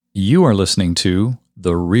You are listening to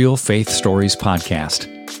the Real Faith Stories Podcast,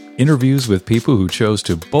 interviews with people who chose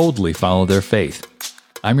to boldly follow their faith.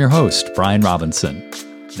 I'm your host, Brian Robinson.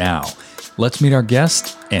 Now, let's meet our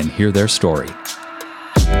guests and hear their story.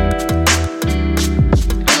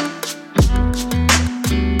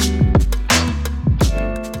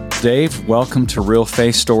 Dave, welcome to Real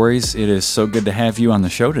Faith Stories. It is so good to have you on the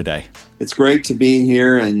show today. It's great to be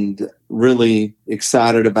here and really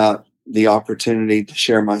excited about the opportunity to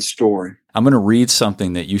share my story. I'm going to read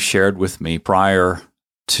something that you shared with me prior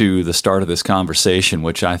to the start of this conversation,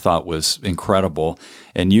 which I thought was incredible.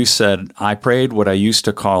 And you said, I prayed what I used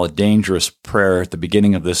to call a dangerous prayer at the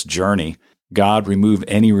beginning of this journey. God, remove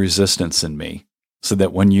any resistance in me so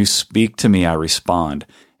that when you speak to me, I respond.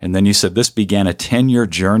 And then you said this began a 10-year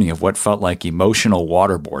journey of what felt like emotional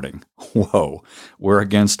waterboarding. Whoa, we're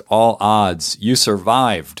against all odds. You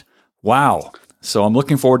survived. Wow. So I'm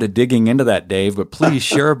looking forward to digging into that, Dave, but please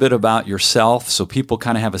share a bit about yourself so people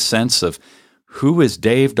kind of have a sense of who is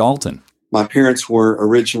Dave Dalton. My parents were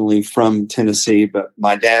originally from Tennessee, but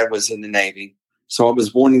my dad was in the Navy. So I was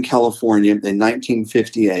born in California in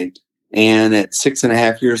 1958. And at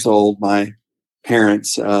 6.5 years old, my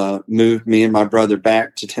parents moved me and my brother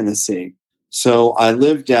back to Tennessee. So I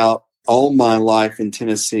lived out all my life in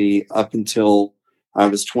Tennessee up until I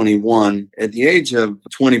was 21. At the age of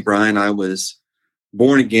 20, Brian, I was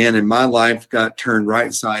born again, and my life got turned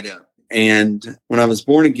right side up. And when I was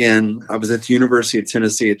born again, I was at the University of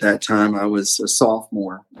Tennessee at that time. I was a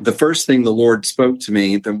sophomore. The first thing the Lord spoke to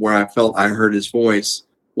me, where I felt I heard his voice,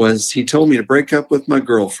 was he told me to break up with my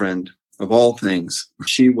girlfriend, of all things.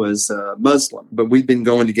 She was Muslim, but we'd been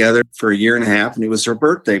going together for 1.5 years, and it was her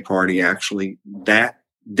birthday party, actually, that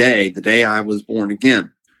day, the day I was born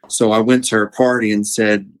again. So I went to her party and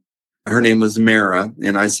said, her name was Mara.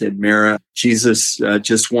 And I said, Mara, Jesus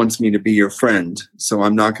just wants me to be your friend. So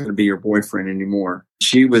I'm not going to be your boyfriend anymore.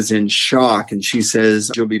 She was in shock. And she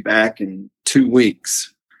says, you'll be back in 2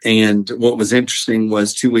 weeks. And what was interesting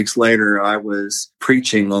was 2 weeks later, I was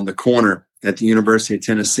preaching on the corner at the University of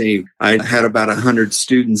Tennessee. I had about 100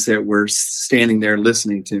 students that were standing there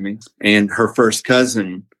listening to me. And her first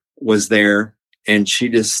cousin was there. And she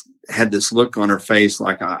just had this look on her face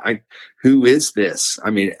like, who is this?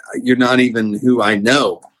 I mean, you're not even who I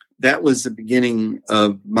know. That was the beginning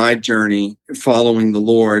of my journey following the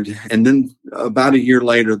Lord. And then about 1 year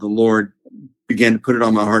later, the Lord began to put it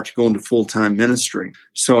on my heart to go into full-time ministry.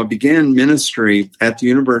 So I began ministry at the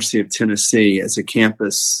University of Tennessee as a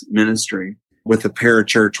campus ministry with a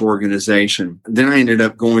parachurch organization. Then I ended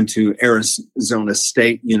up going to Arizona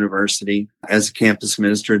State University as a campus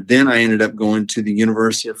minister. Then I ended up going to the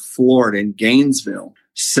University of Florida in Gainesville.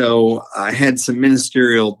 So I had some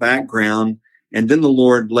ministerial background. And then the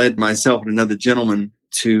Lord led myself and another gentleman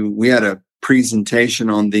we had a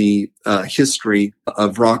presentation on the history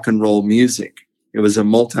of rock and roll music. It was a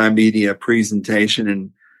multimedia presentation,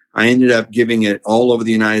 and I ended up giving it all over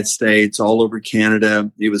the United States, all over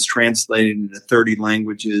Canada. It was translated into 30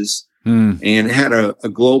 languages, and it had a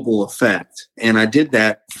global effect. And I did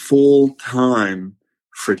that full time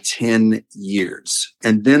for 10 years.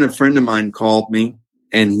 And then a friend of mine called me,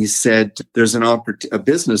 and he said, there's a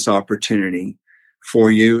business opportunity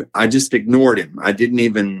for you. I just ignored him. I didn't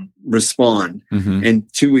even respond. Mm-hmm.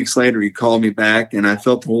 And 2 weeks later, he called me back, and I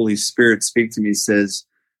felt the Holy Spirit speak to me,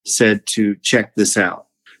 said to check this out.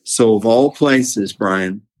 So of all places,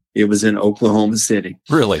 Brian, it was in Oklahoma City.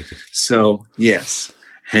 Really? So, yes.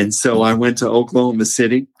 And so I went to Oklahoma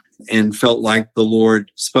City and felt like the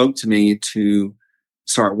Lord spoke to me to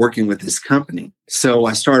start working with this company. So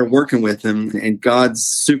I started working with him, and God's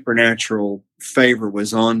supernatural favor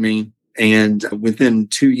was on me. And within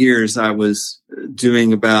 2 years, I was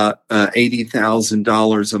doing about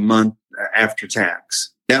 $80,000 a month after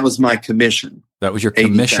tax. That was my commission. That was your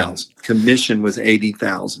commission. 80,000. Commission was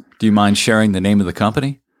 $80,000. Do you mind sharing the name of the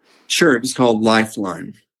company? Sure. It was called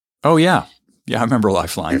Lifeline. Oh, yeah. Yeah, I remember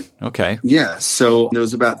Lifeline. Okay. Yeah. So there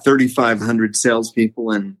was about 3,500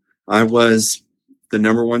 salespeople, and I was the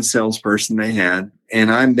number one salesperson they had. And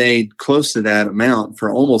I made close to that amount for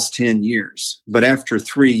almost 10 years. But after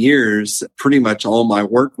 3 years, pretty much all my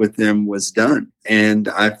work with them was done. And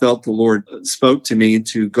I felt the Lord spoke to me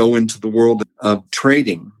to go into the world of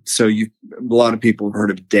trading. So a lot of people have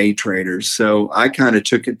heard of day traders. So I kind of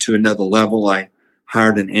took it to another level. I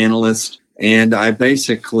hired an analyst, and I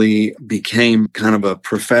basically became kind of a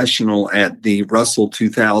professional at the Russell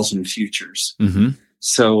 2000 futures. Mm-hmm.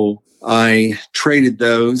 So I traded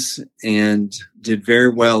those and did very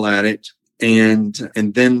well at it. And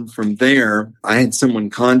then from there, I had someone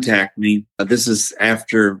contact me. This is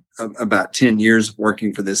after about 10 years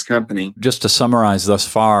working for this company. Just to summarize thus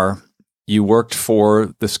far, you worked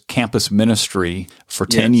for this campus ministry for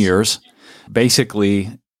 10 years.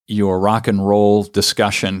 Basically, your rock and roll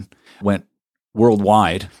discussion went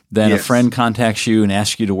worldwide. Then a friend contacts you and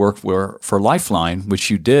asks you to work for Lifeline, which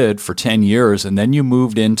you did for 10 years. And then you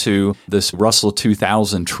moved into this Russell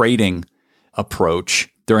 2000 trading approach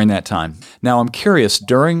during that time. Now, I'm curious,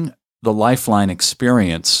 during the Lifeline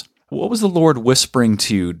experience, what was the Lord whispering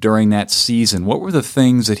to you during that season? What were the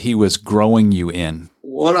things that he was growing you in?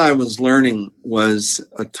 What I was learning was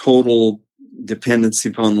a total dependency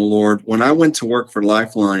upon the Lord. When I went to work for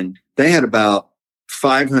Lifeline, they had about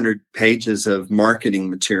 500 pages of marketing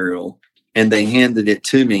material, and they handed it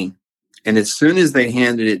to me. And as soon as they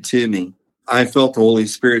handed it to me, I felt the Holy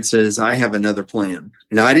Spirit says, I have another plan.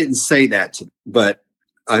 And I didn't say that to them, but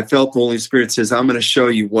I felt the Holy Spirit says, I'm going to show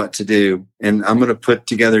you what to do, and I'm going to put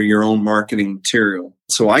together your own marketing material.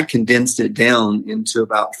 So I condensed it down into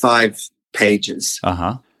about 5 pages.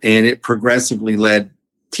 And it progressively led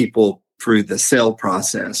people through the sale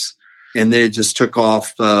process. And then it just took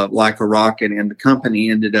off like a rocket, and the company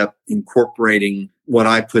ended up incorporating what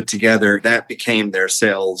I put together. That became their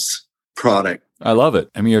sales product. I love it.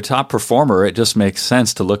 I mean, you're a top performer. It just makes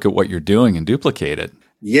sense to look at what you're doing and duplicate it.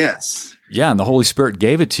 Yes. Yeah, and the Holy Spirit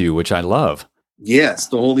gave it to you, which I love. Yes,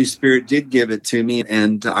 the Holy Spirit did give it to me.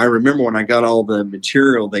 And I remember when I got all the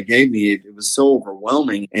material they gave me, it was so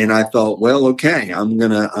overwhelming. And I thought, well, okay, I'm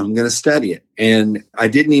gonna study it. And I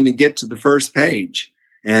didn't even get to the first page.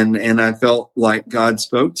 And I felt like God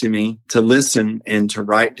spoke to me to listen and to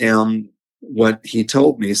write down what he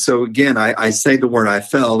told me. So again, I say the word I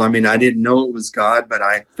felt. I mean, I didn't know it was God, but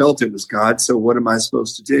I felt it was God. So what am I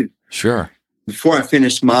supposed to do? Sure. Before I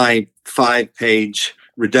finished my 5-page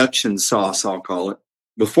reduction sauce, I'll call it,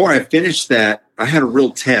 before I finished that, I had a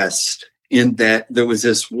real test in that there was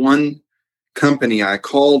this one company I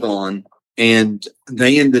called on, and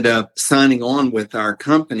they ended up signing on with our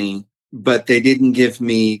company, but they didn't give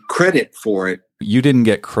me credit for it. You didn't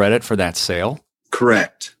get credit for that sale?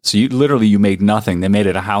 Correct. So you made nothing. They made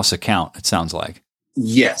it a house account, it sounds like.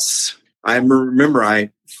 Yes. I remember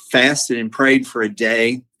I fasted and prayed for a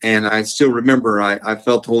day, and I still remember I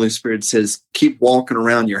felt the Holy Spirit says, keep walking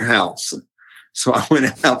around your house. So I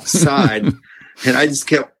went outside and I just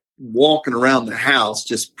kept walking around the house,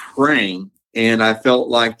 just praying. And I felt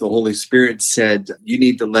like the Holy Spirit said, you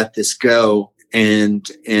need to let this go, and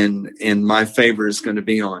my favor is going to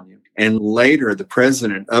be on you. And later, the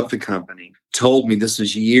president of the company told me, this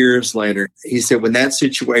was years later, he said, when that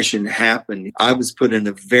situation happened, I was put in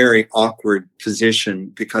a very awkward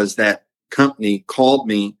position because that company called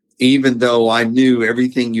me, even though I knew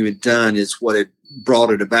everything you had done is what had brought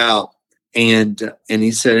it about. And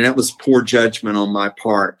he said, and that was poor judgment on my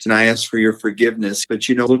part. And I asked for your forgiveness. But,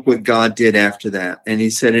 look what God did after that. And he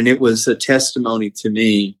said, and it was a testimony to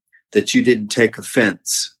me that you didn't take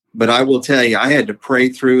offense. But I will tell you, I had to pray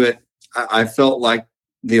through it. I felt like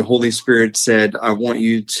the Holy Spirit said, I want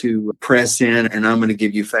you to press in and I'm going to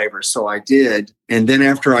give you favor. So I did. And then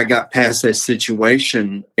after I got past that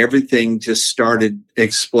situation, everything just started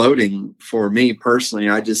exploding for me personally.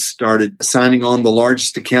 I just started signing on the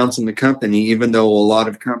largest accounts in the company, even though a lot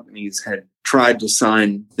of companies had tried to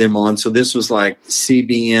sign them on. So this was like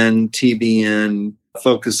CBN, TBN,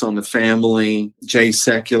 Focus on the Family, Jay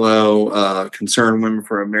Sekulow, Concerned Women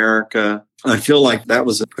for America. I feel like that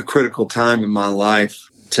was a critical time in my life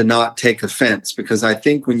to not take offense, because I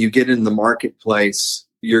think when you get in the marketplace,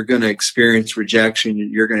 you're going to experience rejection.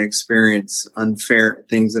 You're going to experience unfair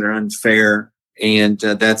things that are unfair. And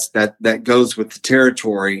that goes with the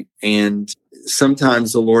territory. And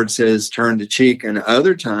sometimes the Lord says, turn the cheek. And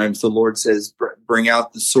other times the Lord says, bring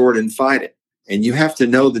out the sword and fight it. And you have to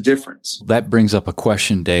know the difference. That brings up a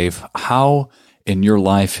question, Dave. How in your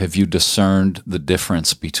life have you discerned the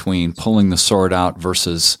difference between pulling the sword out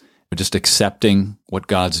versus just accepting what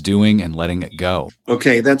God's doing and letting it go?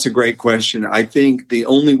 Okay, that's a great question. I think the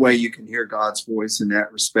only way you can hear God's voice in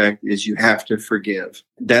that respect is you have to forgive.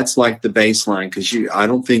 That's like the baseline, because I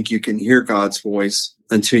don't think you can hear God's voice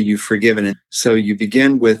until you've forgiven it. So you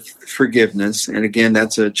begin with forgiveness. And again,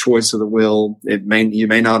 that's a choice of the will. You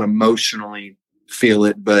may not emotionally feel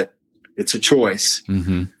it, but it's a choice.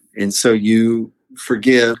 Mm-hmm. And so you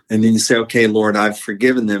forgive, and then you say, okay, Lord, I've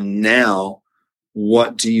forgiven them. Now,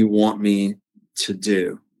 what do you want me to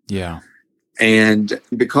do? Yeah. And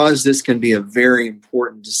because this can be a very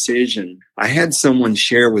important decision, I had someone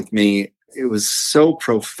share with me, it was so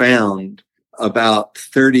profound, about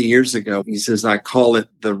 30 years ago. He says, I call it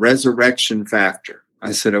the resurrection factor.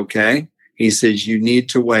 I said, okay. He says, you need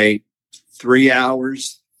to wait 3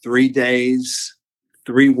 hours, 3 days,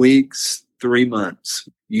 3 weeks, 3 months.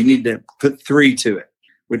 You need to put 3 to it,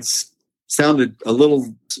 which sounded a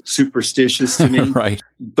little superstitious to me. Right.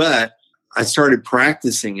 But I started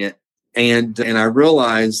practicing it, and I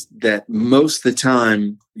realized that most of the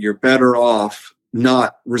time you're better off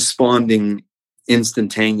not responding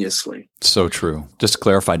instantaneously. So true. Just to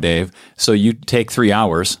clarify, Dave, so you take 3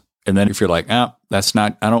 hours, and then if you're like, I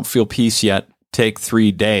don't feel peace yet, take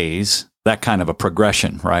 3 days, that kind of a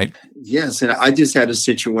progression, right? Yes. And I just had a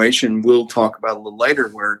situation we'll talk about a little later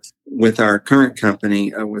where with our current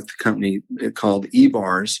company, with the company called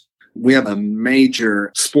eBars, we have a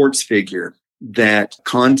major sports figure that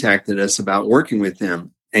contacted us about working with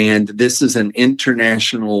them. And this is an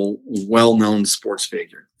international, well-known sports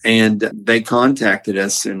figure. And they contacted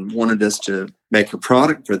us and wanted us to make a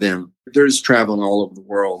product for them. They're just traveling all over the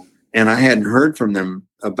world. And I hadn't heard from them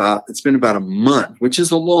it's been about a month, which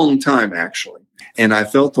is a long time, actually. And I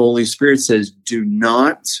felt the Holy Spirit says, do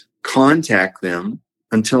not contact them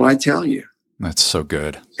until I tell you. That's so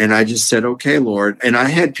good. And I just said, okay, Lord. And I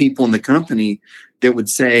had people in the company that would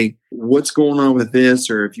say, what's going on with this?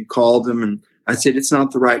 Or if you called them, and I said, it's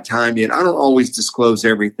not the right time yet. I don't always disclose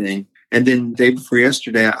everything. And then the day before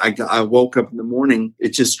yesterday, I woke up in the morning. It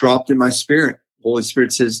just dropped in my spirit. Holy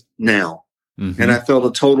Spirit says, now. Mm-hmm. And I felt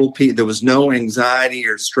a total peace. There was no anxiety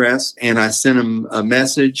or stress. And I sent them a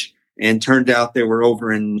message, and turned out they were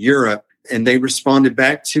over in Europe, and they responded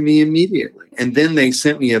back to me immediately. And then they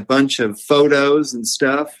sent me a bunch of photos and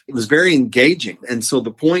stuff. It was very engaging. And so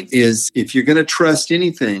the point is, if you're going to trust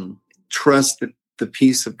anything, trust the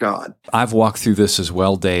peace of God. I've walked through this as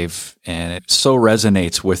well, Dave, and it so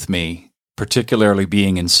resonates with me, particularly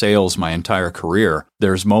being in sales my entire career.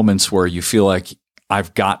 There's moments where you feel like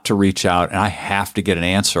I've got to reach out and I have to get an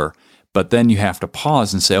answer, but then you have to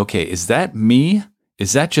pause and say, okay, is that me?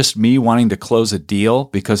 Is that just me wanting to close a deal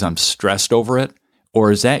because I'm stressed over it?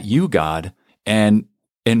 Or is that you, God? And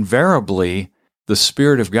invariably, the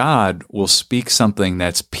Spirit of God will speak something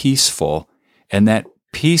that's peaceful, and that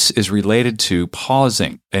peace is related to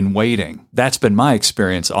pausing and waiting. That's been my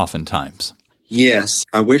experience oftentimes. Yes.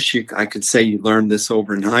 I wish I could say you learned this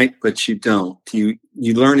overnight, but you don't. You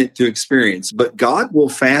learn it through experience. But God will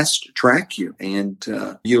fast track you. And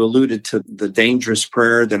you alluded to the dangerous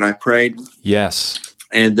prayer that I prayed. Yes.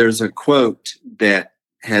 And there's a quote that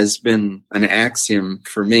has been an axiom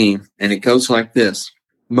for me, and it goes like this.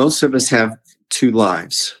 Most of us have 2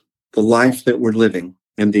 lives, the life that we're living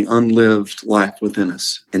and the unlived life within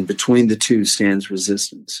us. And between the two stands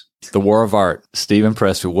resistance. The War of Art, Stephen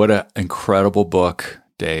Pressfield. What an incredible book,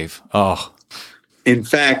 Dave. Oh. In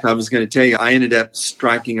fact, I was going to tell you, I ended up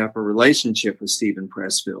striking up a relationship with Stephen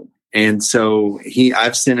Pressfield. And so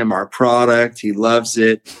I've sent him our product. He loves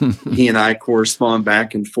it. He and I correspond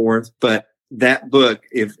back and forth. But that book,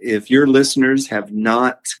 if your listeners have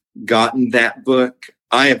not gotten that book,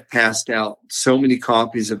 I have passed out so many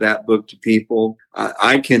copies of that book to people.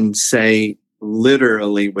 I can say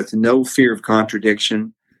literally with no fear of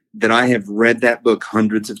contradiction that I have read that book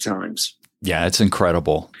hundreds of times. Yeah, it's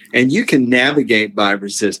incredible. And you can navigate by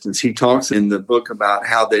resistance. He talks in the book about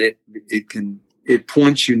how that it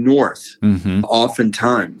points you north. Mm-hmm.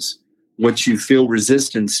 Oftentimes, what you feel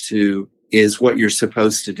resistance to is what you're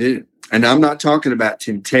supposed to do. And I'm not talking about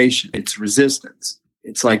temptation. It's resistance.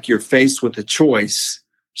 It's like you're faced with a choice,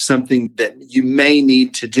 something that you may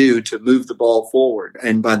need to do to move the ball forward.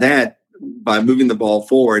 And by moving the ball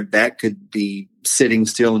forward, that could be sitting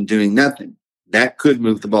still and doing nothing. That could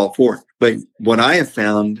move the ball forward. But what I have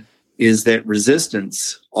found is that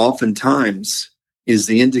resistance oftentimes is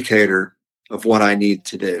the indicator of what I need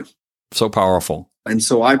to do. So powerful. And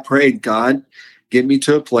so I prayed, God, get me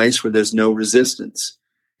to a place where there's no resistance.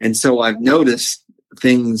 And so I've noticed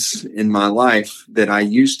things in my life that I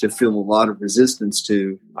used to feel a lot of resistance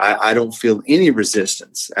to. I don't feel any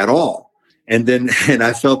resistance at all. And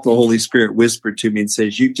I felt the Holy Spirit whisper to me and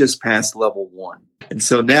says, you've just passed level 1. And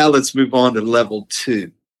so now let's move on to level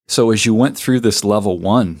 2. So as you went through this level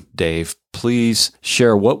 1, Dave, please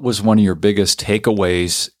share what was one of your biggest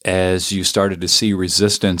takeaways as you started to see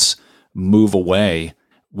resistance move away.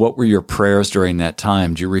 What were your prayers during that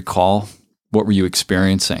time? Do you recall? What were you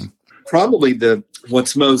experiencing? Probably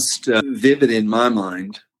what's most vivid in my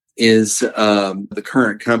mind is the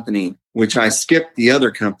current company, which I skipped the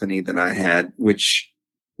other company that I had, which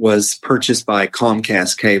was purchased by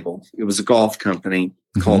Comcast Cable. It was a golf company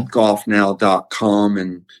called golfnow.com.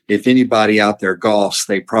 And if anybody out there golfs,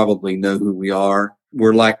 they probably know who we are.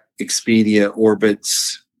 We're like Expedia,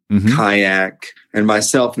 Orbitz, Kayak, and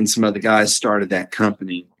myself and some other guys started that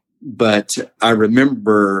company. But I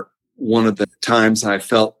remember one of the times I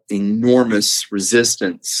felt enormous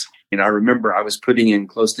resistance. And I remember I was putting in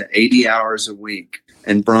close to 80 hours a week.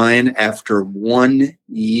 And Brian, after 1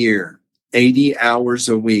 year, 80 hours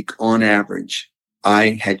a week on average,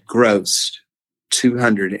 I had grossed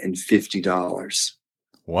 $250.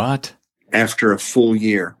 What? After a full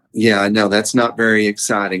year. Yeah, I know that's not very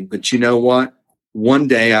exciting. But you know what? One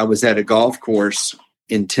day I was at a golf course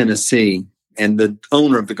in Tennessee, and the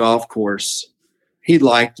owner of the golf course, he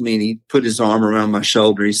liked me, and he put his arm around my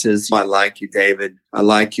shoulder. He says, I like you, David. I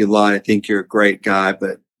like you a lot. I think you're a great guy,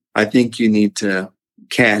 but I think you need to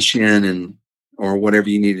cash in or whatever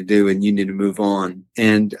you need to do, and you need to move on.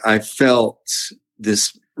 And I felt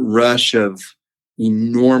this rush of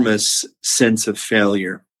enormous sense of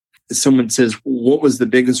failure. Someone says, what was the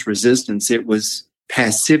biggest resistance? It was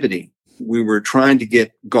passivity. We were trying to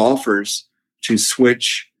get golfers to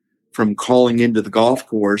switch from calling into the golf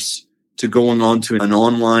course to going on to an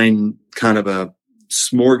online kind of a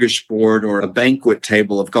smorgasbord or a banquet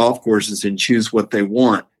table of golf courses and choose what they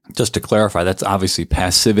want. Just to clarify, that's obviously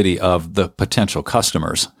passivity of the potential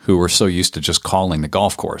customers who were so used to just calling the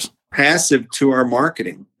golf course. Passive to our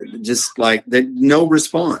marketing, just like that, no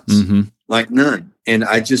response, like none. And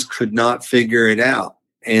I just could not figure it out.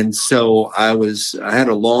 And so I had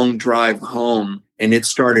a long drive home, and it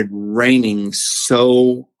started raining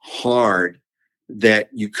so hard that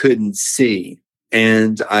you couldn't see.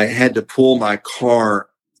 And I had to pull my car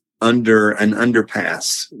under an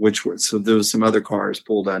underpass, so there was some other cars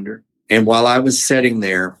pulled under. And while I was sitting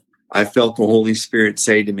there, I felt the Holy Spirit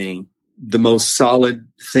say to me, the most solid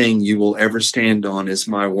thing you will ever stand on is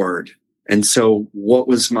my word. And so what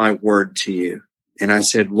was my word to you? And I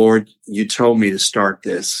said, Lord, you told me to start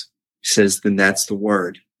this. He says, then that's the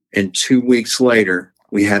word. And 2 weeks later,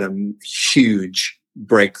 we had a huge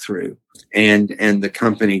breakthrough, and the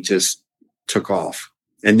company just took off.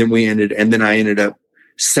 And then I ended up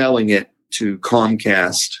selling it to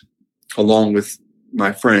Comcast along with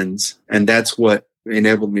my friends. And that's what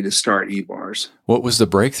enabled me to start eBars. What was the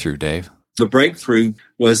breakthrough, Dave? The breakthrough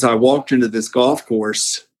was I walked into this golf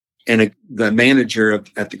course, and the manager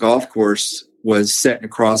at the golf course was sitting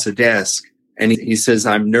across a desk. And he says,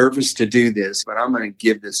 I'm nervous to do this, but I'm going to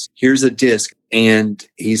give this. Here's a disc. And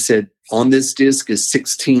he said, on this disc is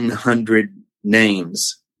 1,600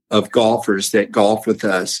 names of golfers that golf with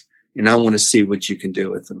us. And I want to see what you can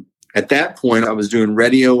do with them. At that point, I was doing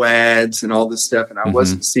radio ads and all this stuff, and I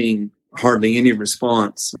wasn't seeing hardly any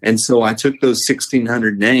response. And so I took those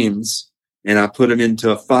 1,600 names and I put them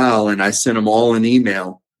into a file, and I sent them all an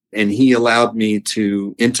email. And he allowed me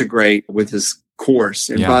to integrate with his course.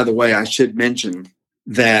 And by the way, I should mention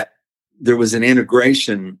that there was an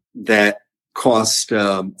integration that cost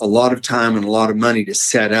a lot of time and a lot of money to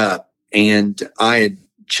set up. And I had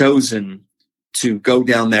chosen to go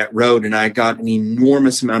down that road, and I got an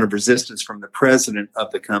enormous amount of resistance from the president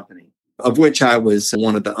of the company, of which I was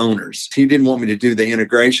one of the owners. He didn't want me to do the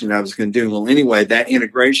integration I was going to do. Well, anyway, that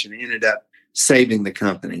integration ended up saving the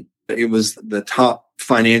company. It was the top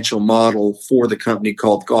financial model for the company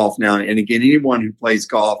called Golf Now. And again, anyone who plays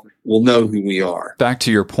golf will know who we are. Back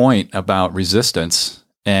to your point about resistance.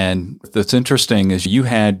 And that's interesting is you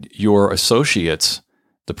had your associates,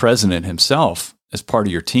 the president himself, as part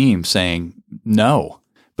of your team saying no,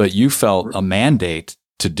 but you felt a mandate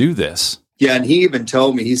to do this. Yeah. And he even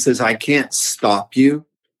told me, he says, I can't stop you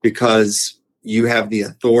because you have the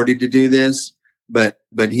authority to do this.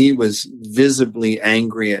 But he was visibly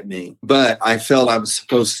angry at me. But I felt I was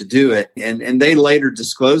supposed to do it. And they later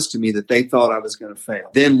disclosed to me that they thought I was going to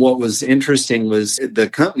fail. Then what was interesting was the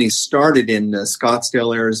company started in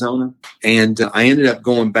Scottsdale, Arizona. And I ended up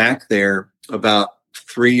going back there about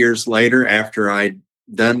 3 years later after I'd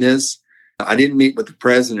done this. I didn't meet with the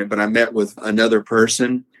president, but I met with another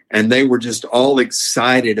person. And they were just all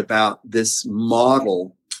excited about this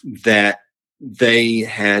model that they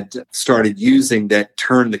had started using that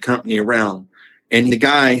turned the company around. And the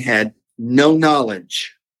guy had no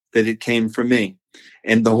knowledge that it came from me.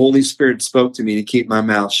 And the Holy Spirit spoke to me to keep my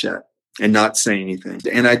mouth shut and not say anything.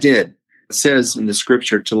 And I did. It says in the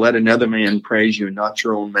scripture to let another man praise you and not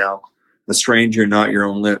your own mouth, a stranger, not your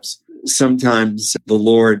own lips. Sometimes the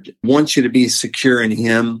Lord wants you to be secure in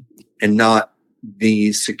him and not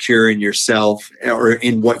be secure in yourself or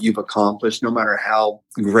in what you've accomplished, no matter how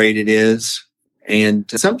great it is.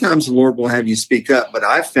 And sometimes the Lord will have you speak up, but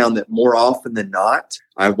I've found that more often than not,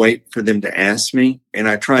 I wait for them to ask me, and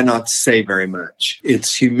I try not to say very much.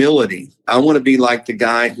 It's humility. I want to be like the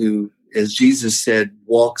guy who, as Jesus said,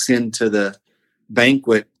 walks into the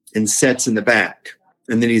banquet and sits in the back,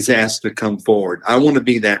 and then he's asked to come forward. I want to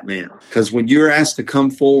be that man, because when you're asked to come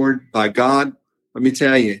forward by God, let me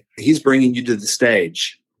tell you, he's bringing you to the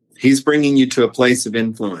stage. He's bringing you to a place of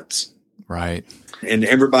influence. Right. And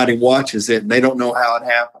everybody watches it and they don't know how it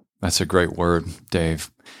happened. That's a great word,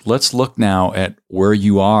 Dave. Let's look now at where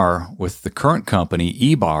you are with the current company,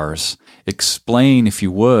 eBars. Explain, if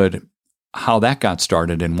you would, how that got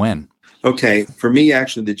started and when. Okay. For me,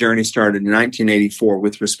 actually, the journey started in 1984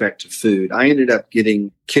 with respect to food. I ended up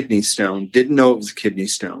getting kidney stone, didn't know it was a kidney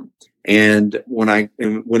stone. And when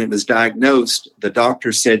it was diagnosed, the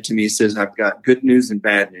doctor said to me, he says, I've got good news and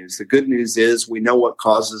bad news. The good news is we know what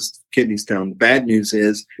causes kidney stone. The bad news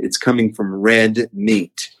is it's coming from red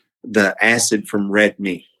meat, the acid from red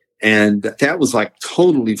meat. And that was like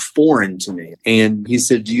totally foreign to me. And he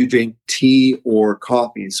said, do you drink tea or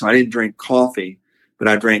coffee? So I didn't drink coffee, but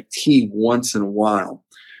I drank tea once in a while.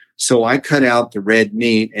 So I cut out the red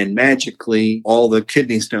meat and magically all the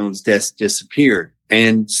kidney stones disappeared.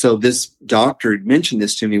 And so this doctor had mentioned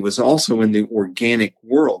this to me, was also in the organic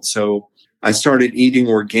world. So I started eating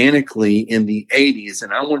organically in the 80s.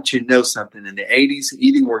 And I want you to know something. In the 80s,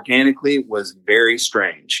 eating organically was very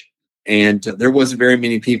strange. And there wasn't very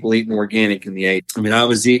many people eating organic in the 80s. I mean, I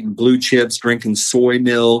was eating blue chips, drinking soy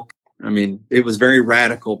milk. I mean, it was very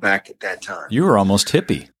radical back at that time. You were almost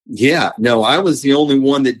hippie. Yeah, no, I was the only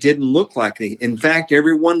one that didn't look like a. In fact,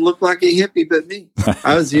 everyone looked like a hippie but me.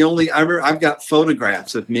 I was the only. I've got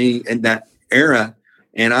photographs of me in that era,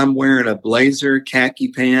 and I'm wearing a blazer, khaki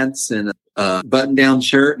pants, and a button-down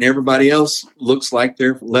shirt, and everybody else looks like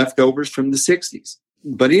they're leftovers from the 60s.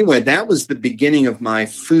 But anyway, that was the beginning of my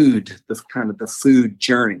food, the food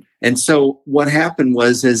journey. And so what happened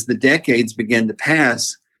was, as the decades began to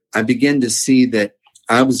pass, I began to see that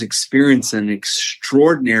I was experiencing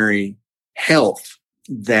extraordinary health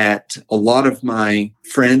that a lot of my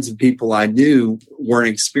friends and people I knew weren't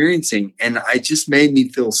experiencing. And it just made me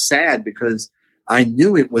feel sad because I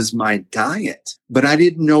knew it was my diet, but I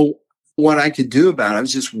didn't know what I could do about it. I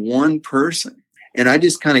was just one person. And I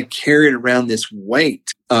just kind of carried around this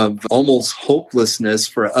weight of almost hopelessness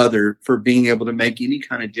for being able to make any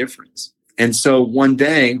kind of difference. And so one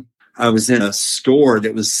day, I was in a store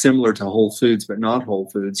that was similar to Whole Foods, but not Whole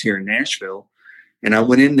Foods here in Nashville. And I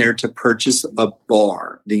went in there to purchase a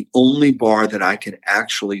bar, the only bar that I could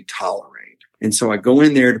actually tolerate. And so I go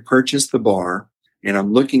in there to purchase the bar, and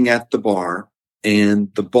I'm looking at the bar, and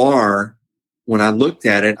the bar, when I looked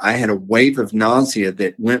at it, I had a wave of nausea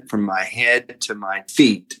that went from my head to my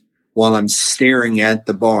feet while I'm staring at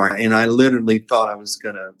the bar. And I literally thought I was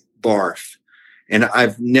going to barf. And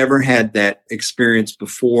I've never had that experience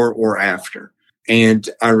before or after. And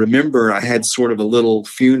I remember I had sort of a little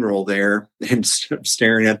funeral there and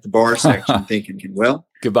staring at the bar section thinking, well,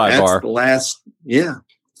 goodbye, that's bar. It's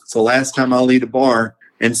the last time I'll eat a bar.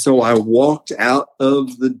 And so I walked out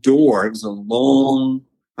of the door. It was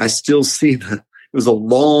I still see it was a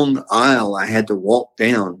long aisle I had to walk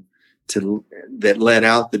down that led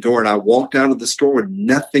out the door. And I walked out of the store with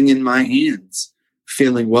nothing in my hands,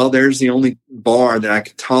 feeling, well, there's the only bar that I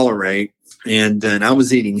could tolerate. And I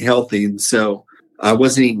was eating healthy. And so I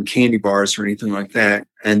wasn't eating candy bars or anything like that.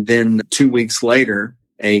 And then 2 weeks later,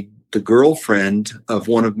 the girlfriend of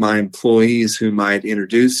one of my employees whom I had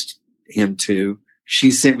introduced him to, she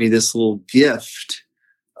sent me this little gift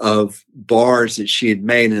of bars that she had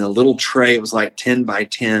made in a little tray. It was like 10 by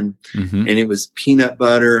 10. Mm-hmm. And it was peanut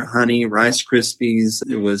butter, honey, Rice Krispies.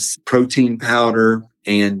 It was protein powder.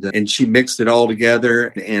 And she mixed it all together,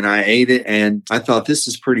 and I ate it, and I thought, this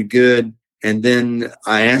is pretty good. And then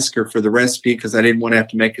I asked her for the recipe because I didn't want to have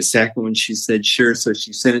to make a second one. She said, sure. So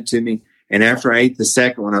she sent it to me. And after I ate the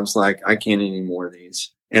second one, I was like, I can't eat any more of these.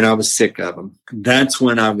 And I was sick of them. That's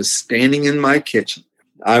when I was standing in my kitchen.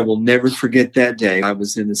 I will never forget that day. I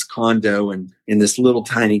was in this condo and in this little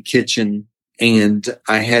tiny kitchen, and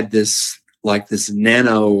I had this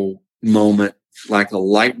nano moment, like a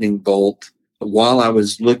lightning bolt, while I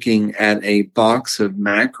was looking at a box of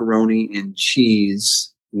macaroni and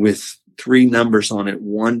cheese with 3 numbers on it,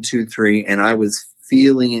 1, 2, 3, and I was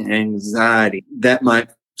feeling anxiety. That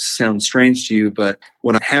might sound strange to you, but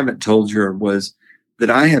what I haven't told you was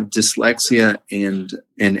that I have dyslexia and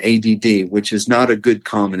ADD, which is not a good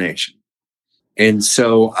combination. And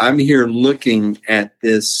so I'm here looking at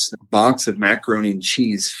this box of macaroni and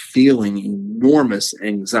cheese, feeling enormous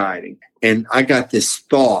anxiety. And I got this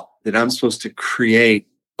thought that I'm supposed to create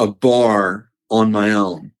a bar on my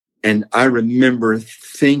own. And I remember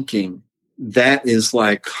thinking, that is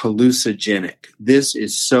like hallucinogenic. This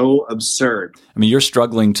is so absurd. I mean, you're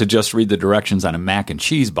struggling to just read the directions on a mac and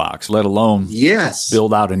cheese box, let alone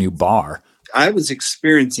build out a new bar. I was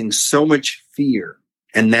experiencing so much fear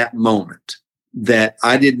in that moment that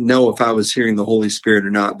I didn't know if I was hearing the Holy Spirit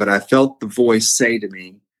or not, but I felt the voice say to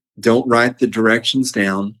me, don't write the directions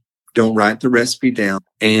down. Don't write the recipe down,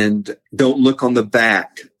 and don't look on the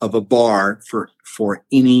back of a bar for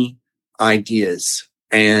any ideas.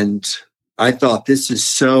 And I thought, this is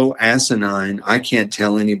so asinine. I can't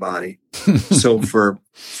tell anybody. So for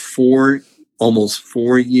almost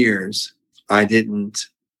 4 years, I didn't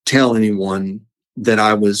tell anyone that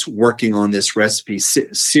I was working on this recipe,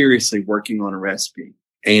 seriously working on a recipe.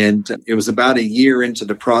 And it was about a year into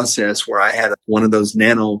the process where I had one of those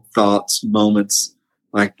nano thoughts moments,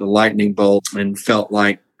 like the lightning bolt, and felt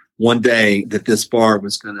like one day that this bar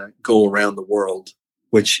was going to go around the world,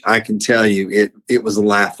 which I can tell you, it was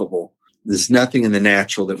laughable. There's nothing in the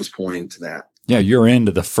natural that was pointing to that. Yeah, you're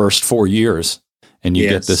into the first 4 years, and you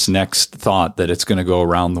Yes. get this next thought that it's going to go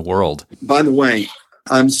around the world. By the way,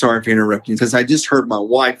 I'm sorry for interrupting, because I just heard my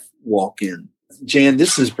wife walk in. Jan,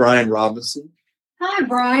 this is Brian Robinson. Hi,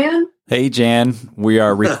 Brian. Hey, Jan,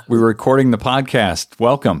 we're recording the podcast.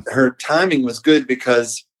 Welcome. Her timing was good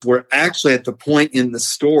because we're actually at the point in the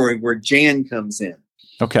story where Jan comes in.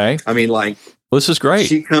 Okay. I mean, like, This is great.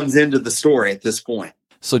 she comes into the story at this point.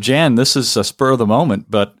 So, Jan, this is a spur of the moment,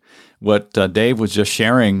 but what Dave was just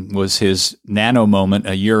sharing was his nano moment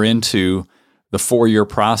a year into the 4-year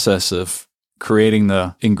process of creating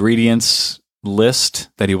the ingredients list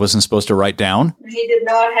that he wasn't supposed to write down. He did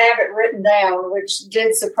not have it written down, which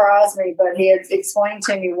did surprise me, but he had explained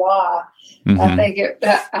to me why. Mm-hmm.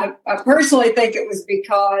 I personally think it was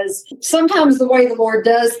because sometimes the way the Lord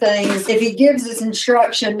does things, if he gives us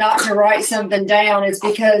instruction not to write something down, it's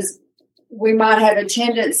because we might have a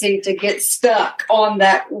tendency to get stuck on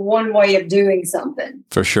that one way of doing something.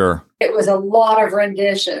 For sure. It was a lot of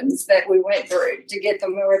renditions that we went through to get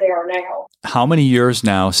them where they are now. How many years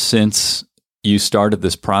now since you started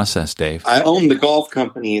this process, Dave? I owned the golf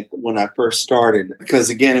company when I first started because,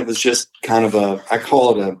 again, it was just kind of I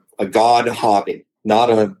call it a God hobby.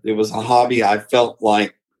 It was a hobby I felt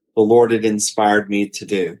like the Lord had inspired me to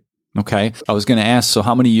do. Okay. I was going to ask, so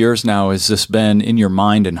how many years now has this been in your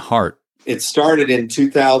mind and heart? It started in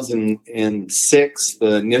 2006,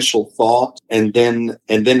 the initial thought, and then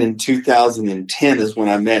in 2010 is when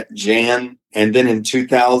I met Jan, and then in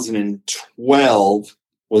 2012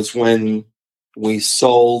 was when we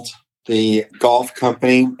sold the golf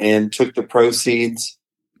company and took the proceeds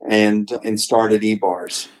and started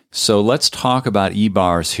eBars. So let's talk about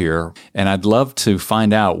eBars here, and I'd love to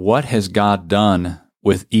find out, what has God done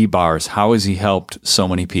with eBars? How has he helped so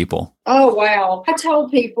many people? Oh, wow. I told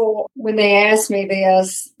people when they asked me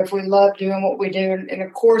this, if we love doing what we do, and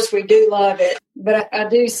of course we do love it, but I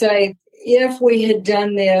do say if we had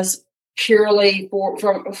done this purely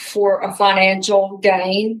for a financial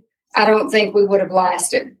gain, I don't think we would have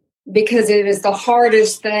lasted, because it is the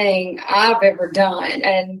hardest thing I've ever done.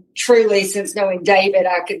 And truly, since knowing David,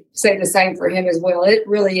 I could say the same for him as well. It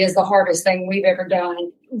really is the hardest thing we've ever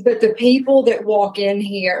done. But the people that walk in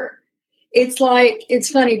here, it's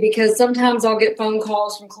funny because sometimes I'll get phone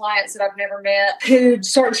calls from clients that I've never met who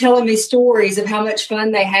start telling me stories of how much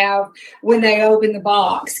fun they have when they open the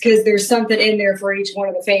box, because there's something in there for each one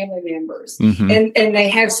of the family members. Mm-hmm. And they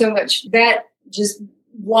have so much that just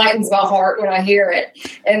lightens my heart when I hear it.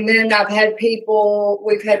 And then we've had people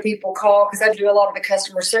call, because I do a lot of the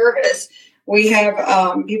customer service. We have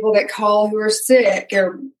people that call who are sick,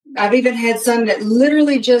 or I've even had some that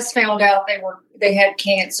literally just found out they had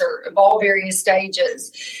cancer of all various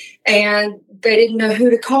stages, and they didn't know who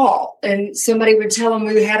to call. And somebody would tell them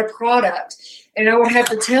we had a product, and I would have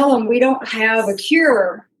to tell them we don't have a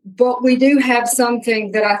cure, but we do have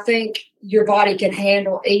something that I think your body can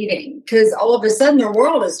handle eating, because all of a sudden their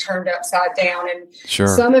world is turned upside down, and Sure.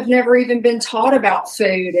 Some have never even been taught about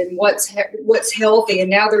food and what's healthy,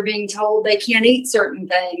 and now they're being told they can't eat certain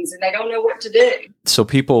things and they don't know what to do. So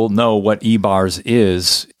people know what eBars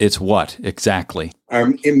is. It's what exactly?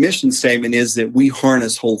 Our mission statement is that we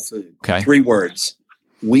harness whole food. Okay. 3 words.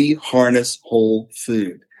 We harness whole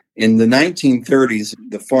food. In the 1930s,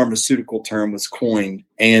 the pharmaceutical term was coined,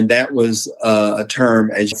 and that was a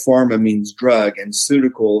term, as pharma means drug, and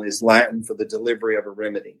ceutical is Latin for the delivery of a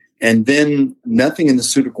remedy. And then nothing in the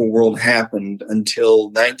ceutical world happened until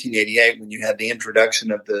 1988, when you had the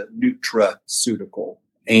introduction of the nutraceutical.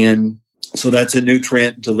 And so that's a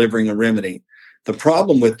nutrient delivering a remedy. The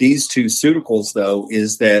problem with these two ceuticals, though,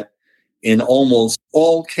 is that in almost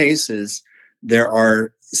all cases, there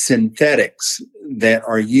are synthetics that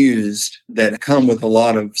are used that come with a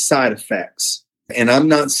lot of side effects. And I'm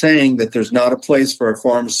not saying that there's not a place for a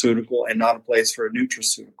pharmaceutical and not a place for a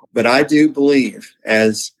nutraceutical. But I do believe,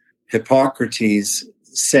 as Hippocrates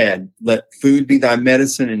said, let food be thy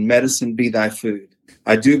medicine and medicine be thy food.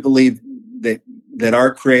 I do believe that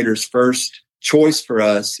our Creator's first choice for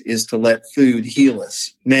us is to let food heal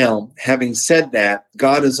us. Now, having said that,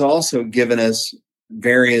 God has also given us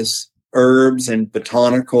various herbs and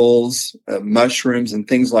botanicals, mushrooms and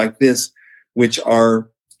things like this, which are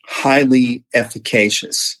highly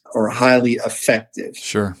efficacious or highly effective.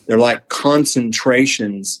 Sure. They're like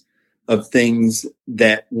concentrations of things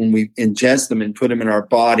that when we ingest them and put them in our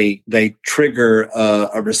body, they trigger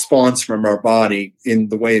a response from our body in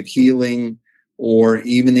the way of healing or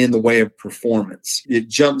even in the way of performance. It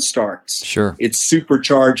jumpstarts. Sure. It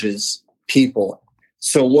supercharges people.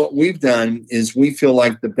 So what we've done is we feel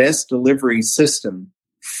like the best delivery system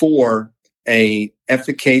for a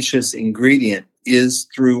efficacious ingredient is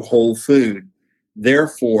through whole food.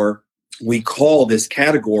 Therefore, we call this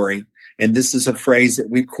category, and this is a phrase that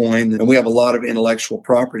we've coined, and we have a lot of intellectual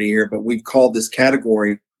property here, but we've called this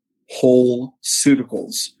category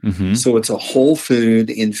whole-ceuticals. Mm-hmm. So it's a whole food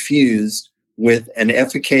infused with an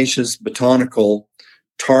efficacious botanical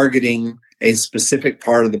targeting a specific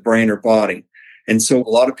part of the brain or body. And so a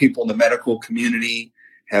lot of people in the medical community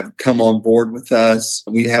have come on board with us.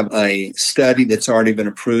 We have a study that's already been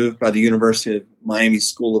approved by the University of Miami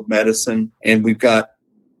School of Medicine, and we've got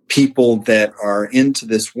people that are into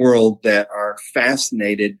this world that are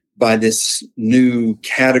fascinated by this new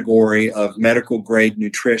category of medical grade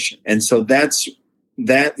nutrition. And so that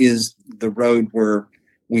is the road where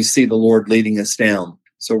we see the Lord leading us down.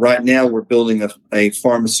 So right now we're building a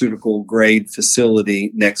pharmaceutical grade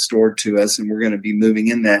facility next door to us, and we're going to be moving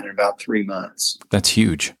in that in about 3 months. That's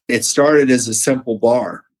huge. It started as a simple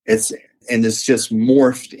bar. It's just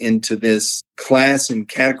morphed into this class and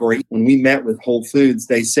category. When we met with Whole Foods,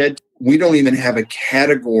 they said, we don't even have a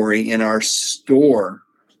category in our store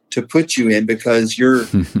to put you in because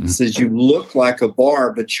says you look like a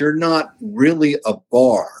bar, but you're not really a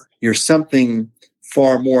bar. You're something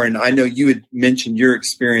far more. And I know you had mentioned your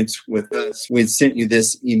experience with us. We had sent you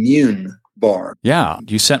this immune bar. Yeah.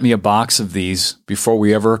 You sent me a box of these before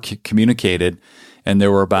we ever communicated. And there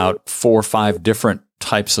were about 4 or 5 different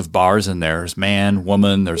types of bars in there. There's man,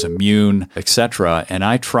 woman, there's immune, etc. And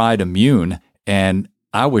I tried immune and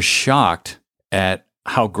I was shocked at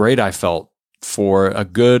how great I felt for a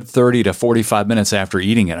good 30 to 45 minutes after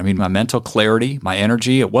eating it. I mean, my mental clarity, my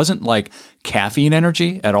energy, it wasn't like caffeine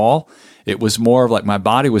energy at all. It was more of like my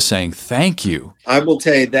body was saying, thank you. I will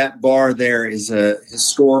tell you that bar there is a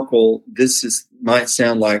historical, might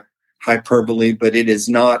sound like hyperbole, but it is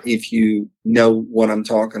not if you know what I'm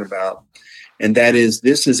talking about. And that is,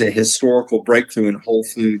 this is a historical breakthrough in whole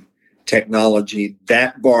food technology,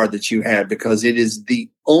 that bar that you had, because it is the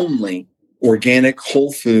only organic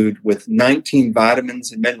whole food with 19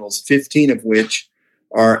 vitamins and minerals, 15 of which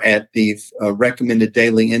are at the recommended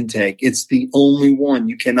daily intake. It's the only one.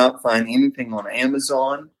 You cannot find anything on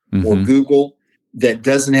Amazon or Google that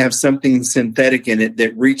doesn't have something synthetic in it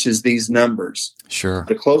that reaches these numbers. Sure.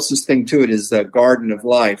 The closest thing to it is the Garden of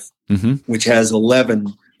Life, which has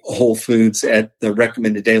 11 whole foods at the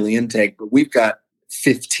recommended daily intake, but we've got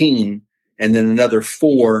 15 and then another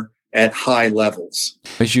 4 at high levels.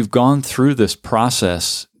 As you've gone through this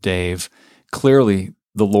process, Dave, clearly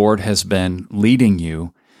the Lord has been leading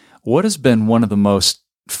you. What has been one of the most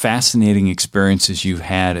fascinating experiences you've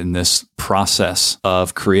had in this process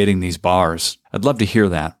of creating these bars? I'd love to hear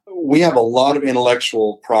that. We have a lot of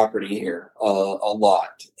intellectual property here, a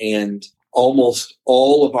lot. And almost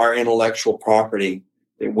all of our intellectual property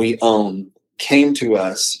that we own came to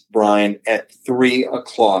us, Brian, at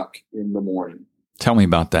 3:00 in the morning. Tell me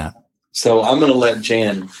about that. So I'm going to let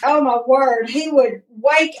Jan. Oh, my word. He would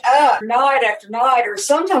wake up night after night, or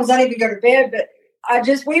sometimes I'd even go to bed, but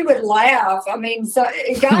we would laugh. I mean, so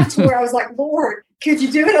it got to where I was like, Lord, could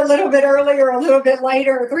you do it a little bit earlier, a little bit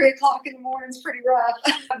later? 3:00 in the morning is pretty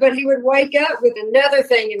rough. But he would wake up with another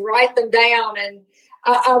thing and write them down. And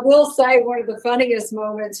I will say one of the funniest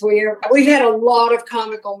moments we've had a lot of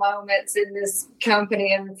comical moments in this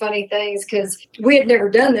company and funny things because we had never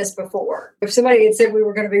done this before. If somebody had said we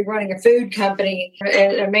were going to be running a food company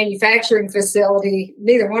and a manufacturing facility,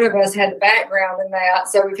 neither one of us had the background in that.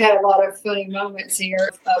 So we've had a lot of funny moments here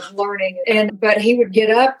of learning. But he would get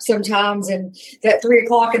up sometimes and at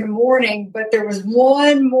 3:00 in the morning. But there was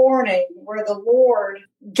one morning where the Lord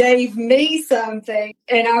gave me something.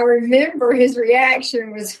 And I remember his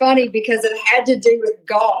reaction was funny because it had to do with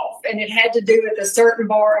golf, and it had to do with a certain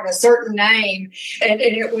bar and a certain name. And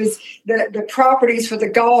it was the properties for the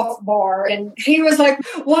golf bar. And he was like,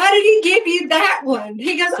 why did he give you that one?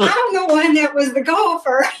 He goes, I'm the one that was the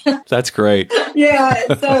golfer. That's great. Yeah.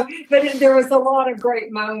 So, but there was a lot of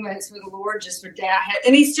great moments where the Lord just would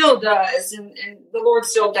and he still does. And the Lord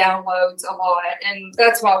still downloads a lot. And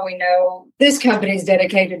that's why we know this company is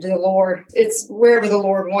dedicated to the Lord. It's wherever the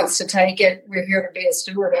Lord wants to take it. We're here to be a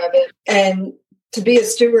steward of it and to be a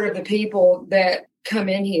steward of the people that come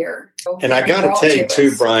in here. And I got to tell you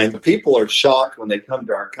too, Brian, people are shocked when they come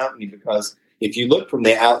to our company because if you look from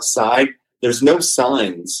the outside, there's no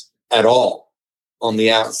signs at all on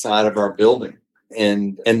the outside of our building.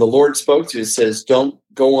 And the Lord spoke to us, says, don't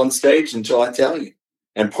go on stage until I tell you.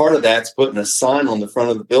 And part of that's putting a sign on the front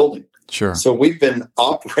of the building. Sure. So we've been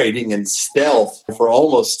operating in stealth for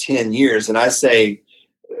almost 10 years. And I say,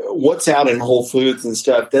 what's out in Whole Foods and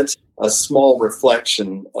stuff, that's a small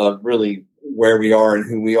reflection of really where we are and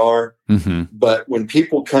who we are. Mm-hmm. But when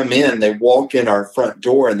people come in, they walk in our front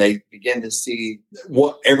door and they begin to see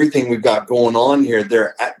what everything we've got going on here.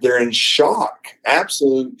 They're in shock,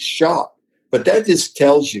 absolute shock. But that just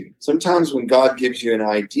tells you sometimes when God gives you an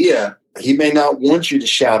idea, he may not want you to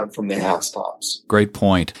shout it from the housetops. Great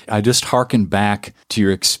point. I just hearken back to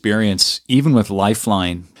your experience, even with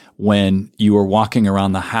Lifeline, when you were walking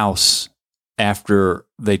around the house after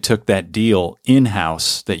they took that deal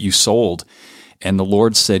in-house that you sold, and the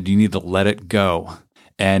Lord said, you need to let it go.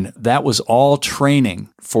 And that was all training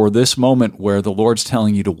for this moment where the Lord's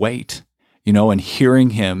telling you to wait, and hearing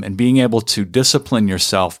him and being able to discipline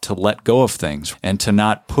yourself to let go of things and to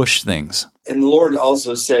not push things. And the Lord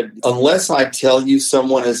also said, unless I tell you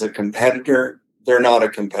someone is a competitor, they're not a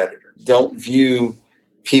competitor. Don't view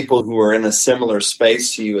people who are in a similar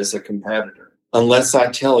space to you as a competitor, unless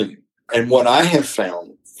I tell you. And what I have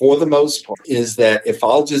found, for the most part, is that if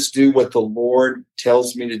I'll just do what the Lord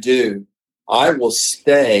tells me to do, I will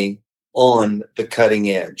stay on the cutting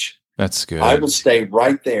edge. That's good. I will stay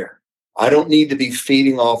right there. I don't need to be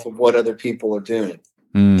feeding off of what other people are doing.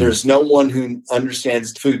 There's no one who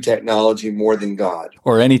understands food technology more than God.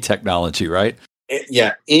 Or any technology, right?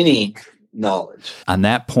 Yeah, any knowledge. On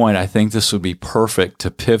that point, I think this would be perfect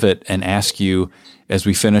to pivot and ask you, as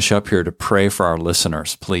we finish up here, to pray for our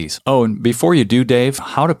listeners, please. Oh, and before you do, Dave,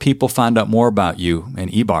 how do people find out more about you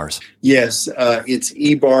and eBars? Yes, it's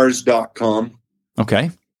ebars.com.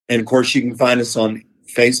 Okay. And of course, you can find us on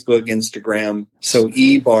Facebook, Instagram. So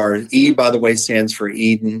eBars, E, by the way, stands for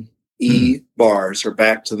Eden. eBars, or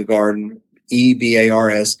Back to the Garden,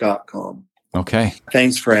 ebars.com. Okay.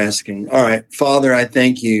 Thanks for asking. All right. Father, I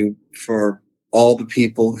thank you for all the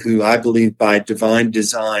people who I believe by divine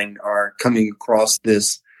design are coming across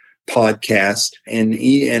this podcast.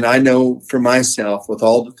 And I know for myself, with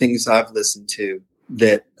all the things I've listened to,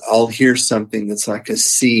 that I'll hear something that's like a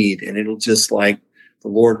seed, and it'll just like the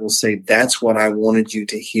Lord will say, that's what I wanted you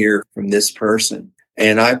to hear from this person.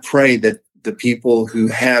 And I pray that the people who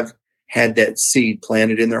have had that seed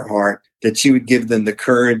planted in their heart, that you would give them the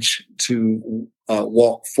courage to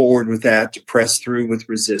walk forward with that, to press through with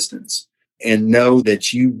resistance, and know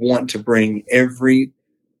that you want to bring every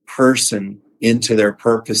person into their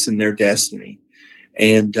purpose and their destiny.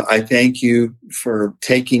 And I thank you for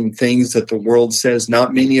taking things that the world says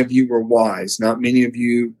not many of you were wise, not many of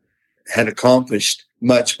you had accomplished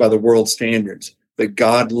much by the world standards, but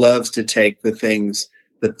God loves to take the things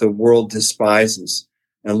that the world despises.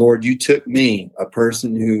 And Lord, you took me, a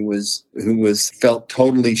person who felt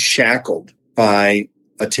totally shackled by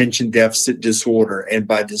attention deficit disorder and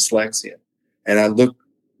by dyslexia. And I look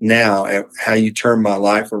now at how you turn my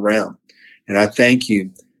life around. And I thank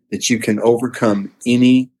you that you can overcome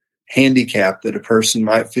any handicap that a person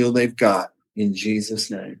might feel they've got, in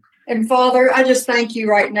Jesus' name. And Father, I just thank you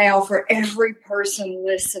right now for every person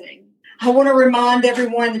listening. I want to remind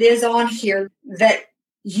everyone that is on here that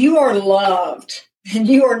you are loved and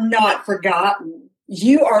you are not forgotten.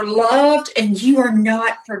 You are loved and you are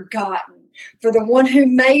not forgotten. For the one who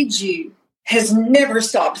made you has never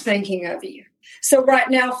stopped thinking of you. So right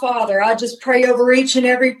now, Father, I just pray over each and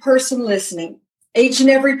every person listening, each and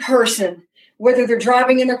every person, whether they're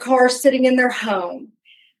driving in their car, sitting in their home,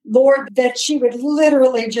 Lord, that you would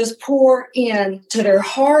literally just pour in to their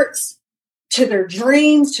hearts, to their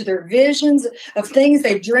dreams, to their visions of things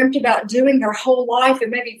they've dreamt about doing their whole life and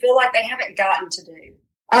maybe feel like they haven't gotten to do.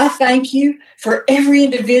 I thank you for every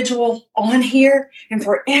individual on here and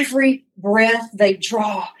for every breath they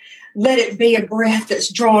draw. Let it be a breath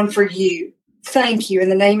that's drawn for you. Thank you in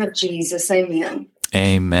the name of Jesus. Amen.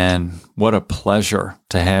 Amen. What a pleasure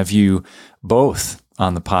to have you both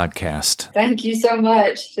on the podcast. Thank you so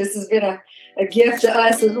much. This has been a gift to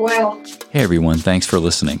us as well. Hey, everyone. Thanks for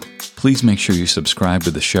listening. Please make sure you subscribe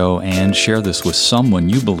to the show and share this with someone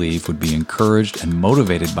you believe would be encouraged and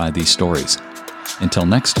motivated by these stories. Until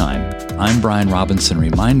next time, I'm Brian Robinson,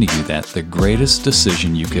 reminding you that the greatest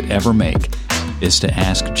decision you could ever make is to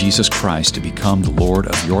ask Jesus Christ to become the Lord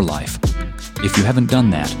of your life. If you haven't done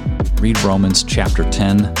that, read Romans chapter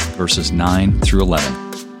 10, verses 9 through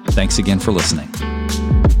 11. Thanks again for listening.